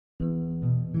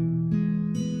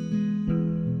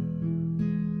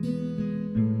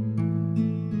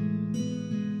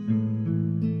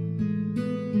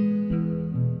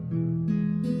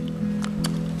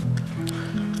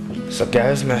So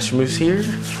guys, Master Moose here.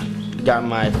 Got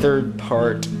my third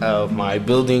part of my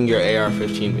building your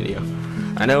AR-15 video.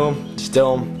 I know,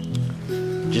 still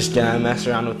just gonna mess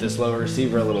around with this lower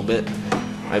receiver a little bit.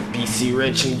 My BC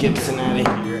Rich and Gibson out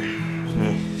of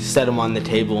here. Set them on the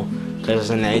table because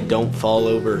then they don't fall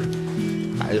over.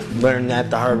 I learned that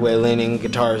the hard way, leaning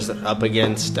guitars up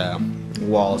against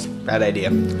walls. Bad idea.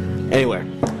 Anyway,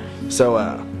 so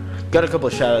got a couple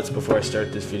of shout outs before I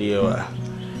start this video.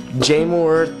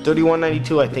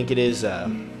 JMore3192, I think it is,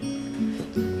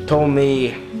 told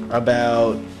me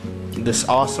about this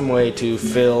awesome way to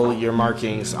fill your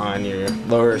markings on your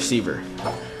lower receiver.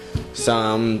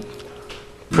 Some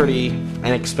pretty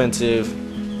inexpensive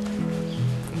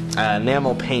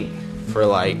enamel paint for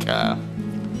like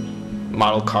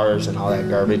model cars and all that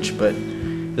garbage, but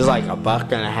it's like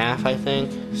 $1.50, I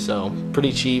think, so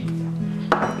pretty cheap.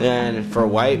 Then for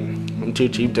white, I'm too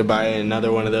cheap to buy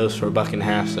another one of those for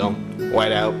 $1.50, so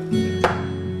white out.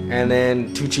 And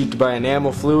then too cheap to buy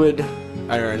enamel fluid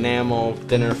or enamel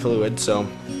thinner fluid, so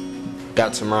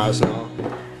got some Rosinol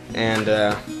and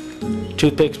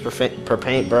toothpicks per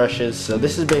paint brushes. So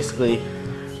this is basically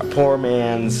a poor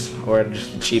man's, or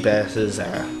just cheap ass's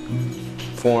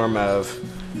form of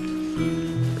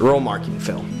roll marking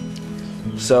film.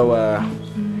 So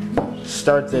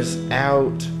start this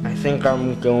out. I think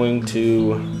I'm going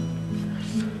to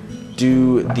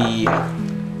do the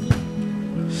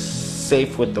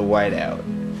safe with the white out.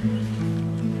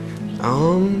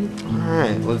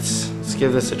 Alright, let's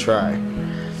give this a try.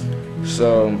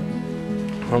 So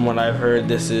from what I've heard,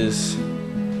 this is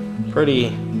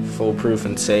pretty foolproof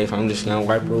and safe. I'm just gonna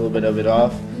wipe a little bit of it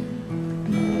off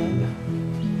and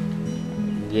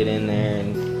get in there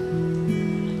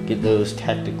and get those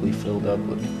tactically filled up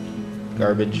with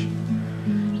garbage.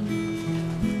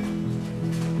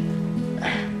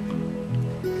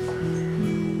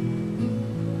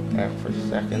 Back for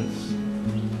seconds.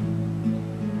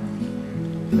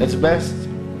 It's best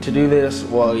to do this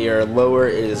while your lower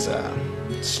is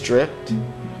stripped,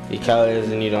 because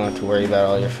then you don't have to worry about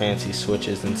all your fancy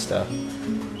switches and stuff.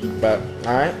 But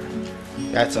alright,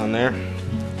 that's on there.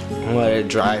 I'll let it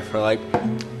dry for like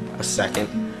a second.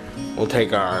 We'll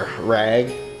take our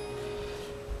rag,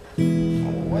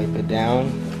 we'll wipe it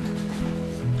down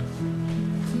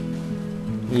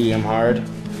medium hard,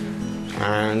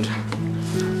 and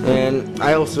then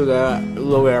I also got a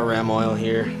little bit of ram oil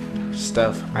here.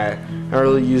 Stuff I don't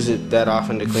really use it that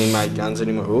often to clean my guns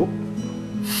anymore. Ooh.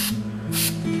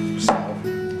 So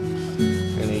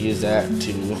I'm gonna use that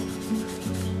to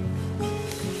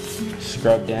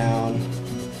scrub down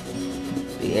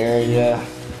the area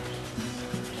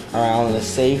around the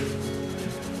safe,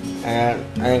 and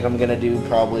I think I'm gonna do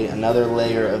probably another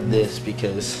layer of this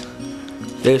because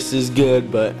this is good,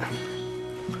 but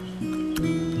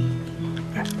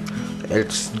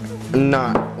it's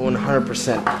not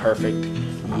 100% perfect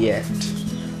yet.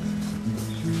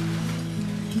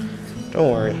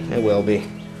 Don't worry, it will be,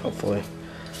 hopefully.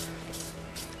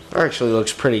 It actually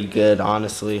looks pretty good,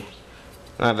 honestly.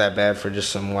 Not that bad for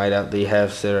just some whiteout that you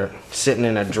have that are sitting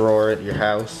in a drawer at your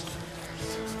house.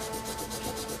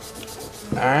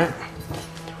 Alright.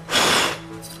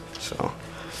 So,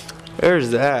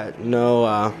 there's that.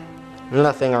 No,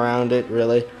 nothing around it,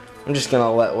 really. I'm just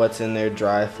gonna let what's in there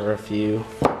dry for a few,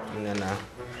 and then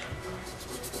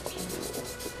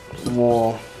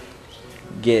we'll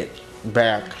get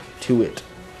back to it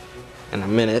in a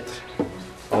minute. A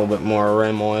little bit more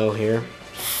rim oil here.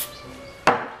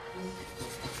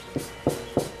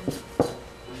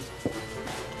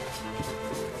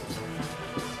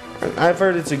 I've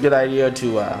heard it's a good idea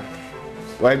to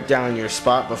wipe down your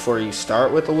spot before you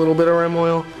start with a little bit of rim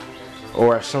oil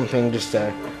or something, just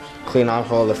to clean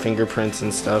off all the fingerprints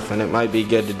and stuff. And it might be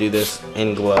good to do this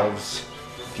in gloves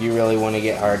if you really want to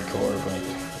get hardcore, but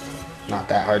not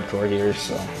that hardcore here,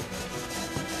 so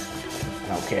I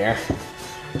don't care.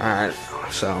 Alright,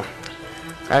 so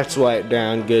that's wiped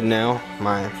down good now,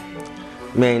 my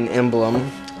main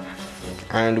emblem,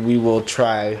 and we will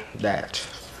try that.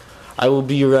 I will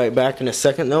be right back in a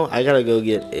second though. I gotta go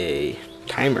get a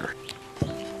timer.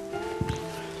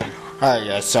 Alright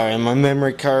guys, sorry, my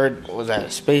memory card was out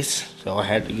of space, so I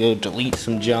had to go delete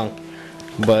some junk.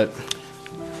 But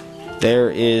there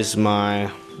is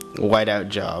my whiteout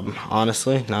job.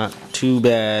 Honestly, not too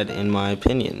bad in my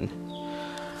opinion.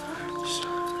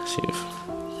 See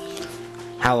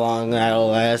how long that'll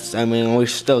last. I mean, we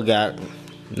still got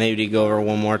maybe to go over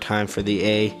one more time for the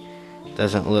A.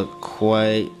 Doesn't look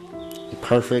quite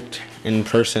perfect in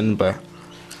person, but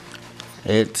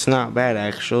it's not bad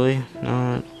actually.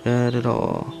 Not bad at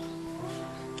all,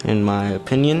 in my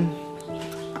opinion.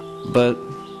 But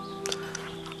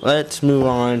let's move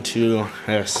on to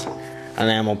this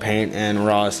enamel paint and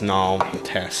Rosenol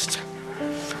test.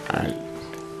 Alright,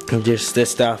 just this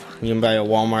stuff you can buy at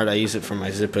Walmart. I use it for my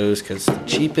Zippos because it's the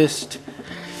cheapest.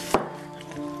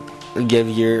 Give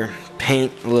your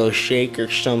paint a little shake or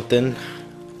something.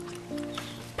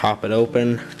 Pop it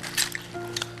open.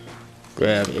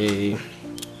 Grab a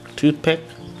toothpick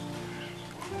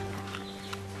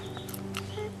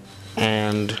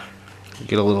and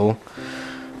get a little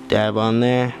dab on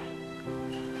there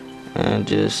and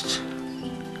just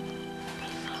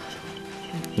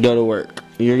go to work.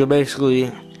 You're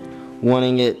basically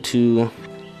wanting it to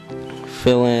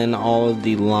fill in all of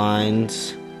the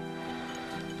lines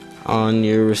on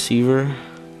your receiver.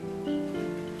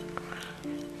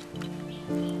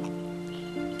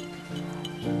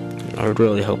 I would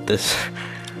really hope this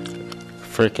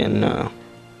freaking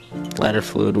ladder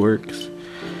fluid works.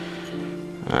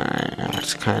 Alright,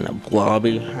 it's kind of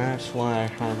blobby. That's why I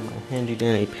have my handy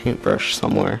dandy paintbrush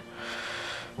somewhere.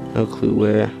 No clue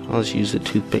where. I'll just use a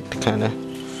toothpick to kind of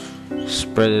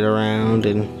spread it around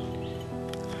and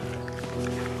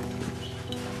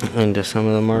into some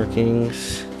of the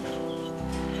markings.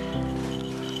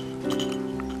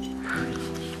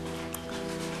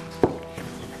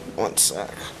 One sec.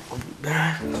 I'll be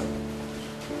back.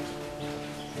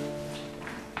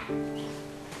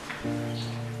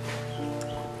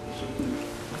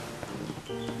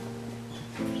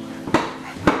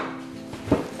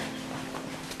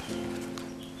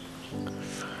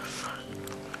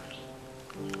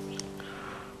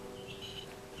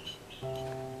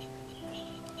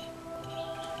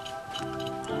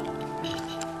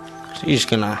 So you're just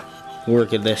gonna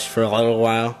work at this for a little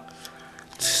while.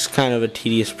 It's kind of a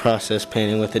tedious process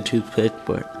painting with a toothpick,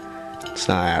 but it's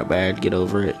not that bad. Get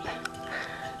over it.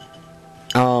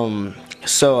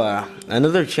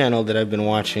 Another channel that I've been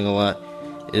watching a lot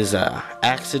is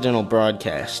Accidental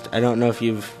Broadcast. I don't know if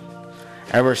you've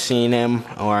ever seen him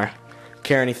or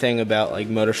care anything about like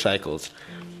motorcycles,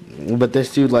 but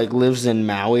this dude like lives in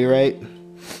Maui, right?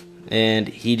 And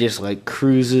he just like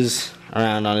cruises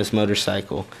around on his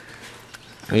motorcycle.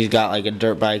 He's got like a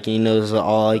dirt bike. And he knows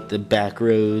all like the back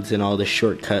roads and all the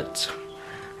shortcuts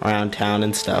around town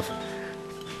and stuff.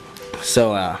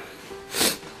 So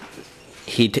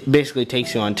he basically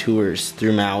takes you on tours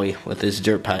through Maui with his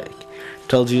dirt bike.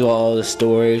 Tells you all the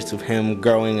stories of him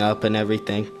growing up and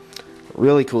everything.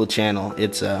 Really cool channel.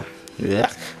 It's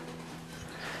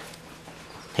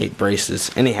hate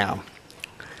braces. Anyhow,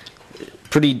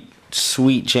 pretty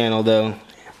sweet channel though.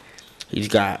 He's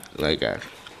got like a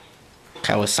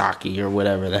Kawasaki or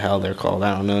whatever the hell they're called.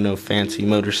 I don't know, no fancy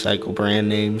motorcycle brand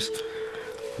names.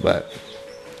 But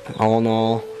all in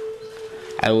all,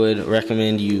 I would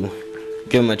recommend you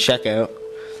give them a check out.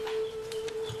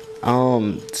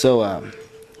 On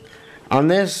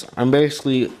this, I'm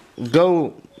basically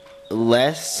go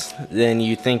less than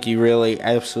you think you really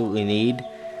absolutely need,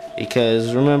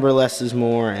 because remember, less is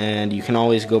more, and you can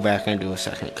always go back and do a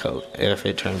second coat if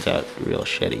it turns out real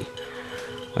shitty,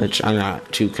 which I'm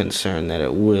not too concerned that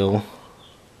it will.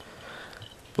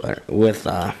 But with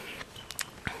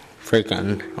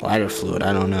freaking lighter fluid,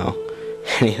 I don't know.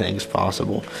 Anything's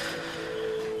possible.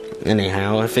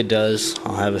 Anyhow, if it does,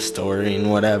 I'll have a story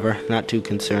and whatever. Not too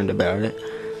concerned about it.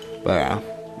 But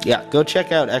yeah, go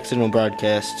check out Accidental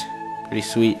Broadcast. Pretty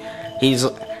sweet. He's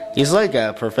like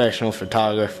a professional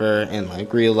photographer in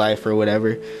like real life or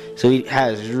whatever. So he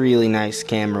has really nice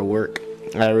camera work.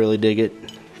 I really dig it.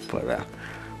 But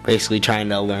basically trying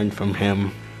to learn from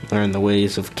him, learn the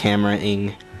ways of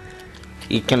cameraing.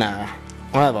 You can I'll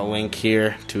have a link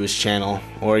here to his channel,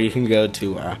 or you can go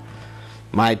to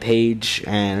my page,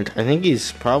 and I think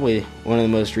he's probably one of the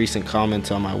most recent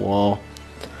comments on my wall.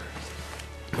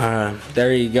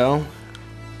 There you go.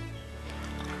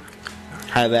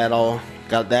 Have that all,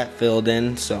 got that filled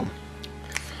in, so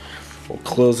we'll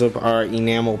close up our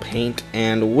enamel paint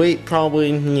and wait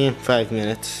probably 5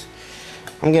 minutes.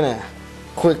 I'm gonna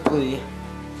quickly,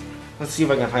 let's see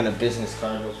if I can find a business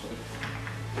card real quick.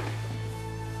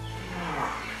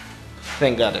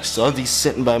 Thank God I still have these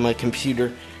sitting by my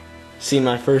computer. Seen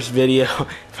my first video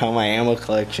about my ammo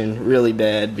collection, really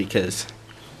bad because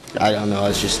I don't know, I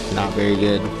was just not very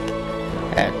good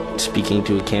at speaking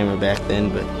to a camera back then.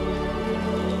 But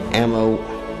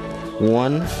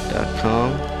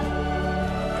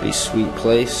ammo1.com, pretty sweet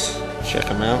place, check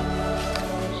them out.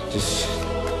 Just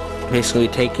basically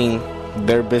taking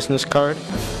their business card,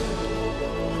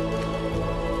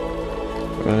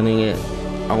 running it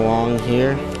along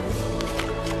here.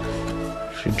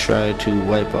 Should try to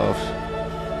wipe off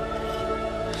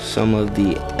some of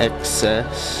the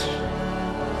excess,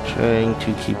 trying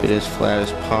to keep it as flat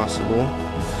as possible.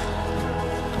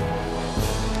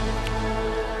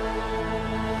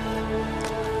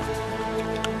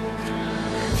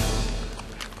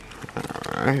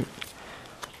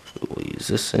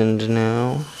 this end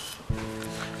now.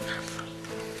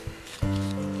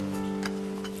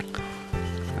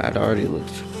 That already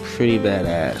looks pretty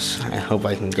badass. I hope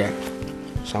I can get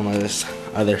some of this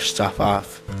other stuff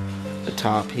off the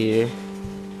top here.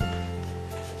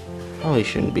 Probably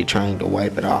shouldn't be trying to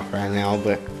wipe it off right now,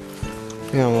 but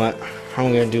you know what?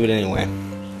 I'm gonna do it anyway.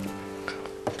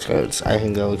 Because I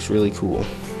think that looks really cool.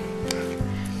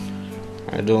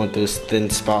 I don't want those thin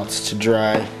spots to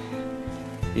dry,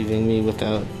 leaving me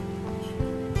without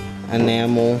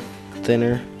enamel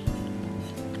thinner.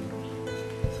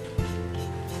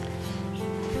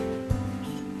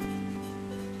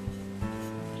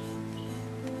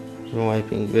 I'm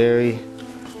wiping very,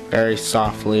 very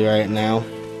softly right now.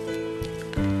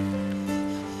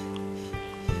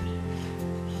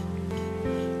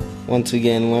 Once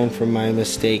again, learn from my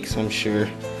mistakes. I'm sure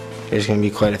there's going to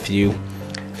be quite a few.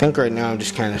 I think right now I'm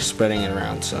just kind of spreading it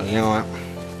around, so you know what?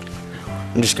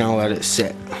 I'm just going to let it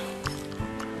sit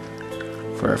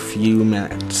for a few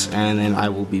minutes, and then I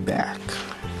will be back.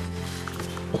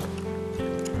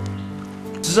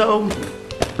 So,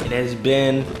 it has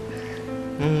been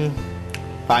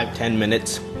 5-10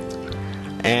 minutes,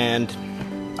 and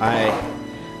I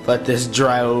let this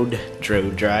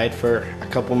dried for a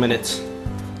couple minutes.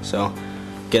 So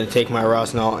I'm gonna take my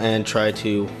Rosinol and try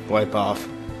to wipe off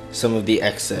some of the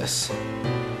excess.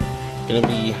 Gonna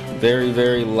be very,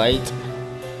 very light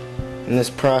in this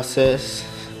process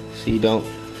so you don't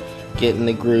get in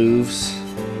the grooves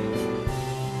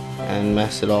and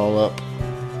mess it all up.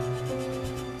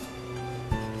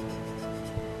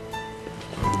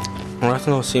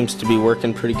 Rosinol seems to be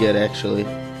working pretty good actually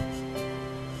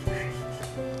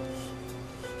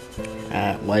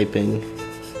at wiping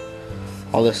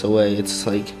all this away. It's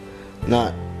like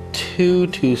not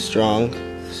too strong,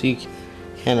 so you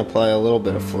can apply a little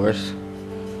bit of force,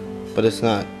 but it's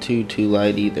not too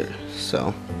light either.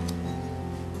 So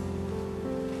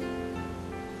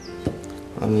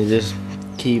let me just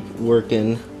keep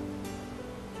working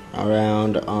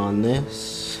around on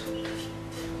this,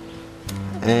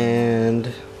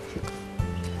 and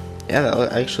yeah,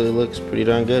 that actually looks pretty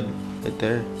darn good right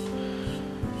there.